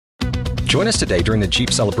Join us today during the Jeep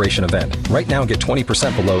Celebration event. Right now, get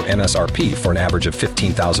 20% below MSRP for an average of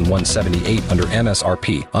 $15,178 under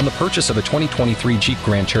MSRP on the purchase of a 2023 Jeep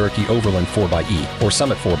Grand Cherokee Overland 4xE or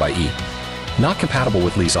Summit 4xE. Not compatible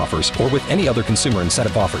with lease offers or with any other consumer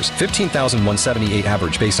incentive offers. $15,178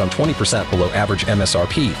 average based on 20% below average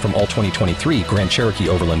MSRP from all 2023 Grand Cherokee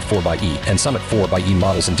Overland 4xE and Summit 4xE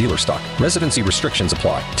models in dealer stock. Residency restrictions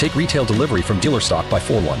apply. Take retail delivery from dealer stock by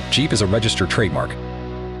 4/1. Jeep is a registered trademark.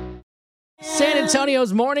 San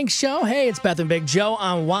Antonio's morning show. Hey, it's Beth and Big Joe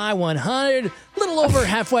on Y100. A little over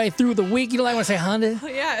halfway through the week. You know, I want to say 100.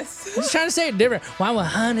 Yes. I'm just trying to say it different.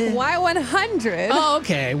 Y100. Y100. Oh,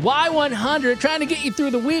 okay. Y100. Trying to get you through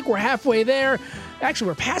the week. We're halfway there. Actually,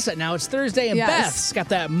 we're past it now. It's Thursday, and Beth's got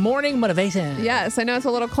that morning motivation. Yes, I know it's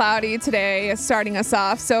a little cloudy today, starting us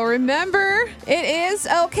off. So remember, it is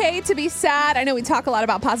okay to be sad. I know we talk a lot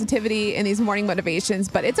about positivity in these morning motivations,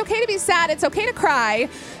 but it's okay to be sad. It's okay to cry.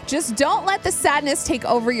 Just don't let the sadness take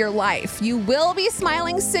over your life. You will be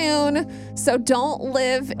smiling soon, so don't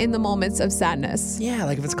live in the moments of sadness. Yeah,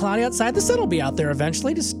 like if it's cloudy outside, the sun will be out there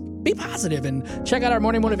eventually. Just be positive and check out our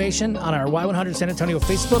morning motivation on our Y100 San Antonio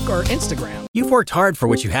Facebook or Instagram. You've worked hard for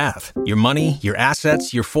what you have. Your money, your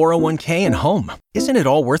assets, your 401k, and home. Isn't it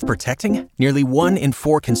all worth protecting? Nearly 1 in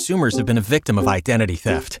 4 consumers have been a victim of identity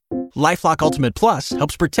theft. LifeLock Ultimate Plus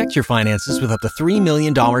helps protect your finances with up to $3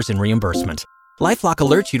 million in reimbursement. LifeLock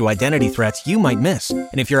alerts you to identity threats you might miss.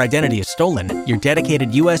 And if your identity is stolen, your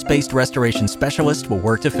dedicated U.S.-based restoration specialist will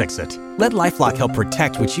work to fix it. Let LifeLock help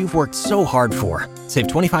protect what you've worked so hard for. Save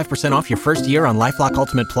 25% off your first year on LifeLock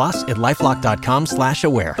Ultimate Plus at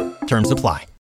LifeLock.com/aware. Terms apply.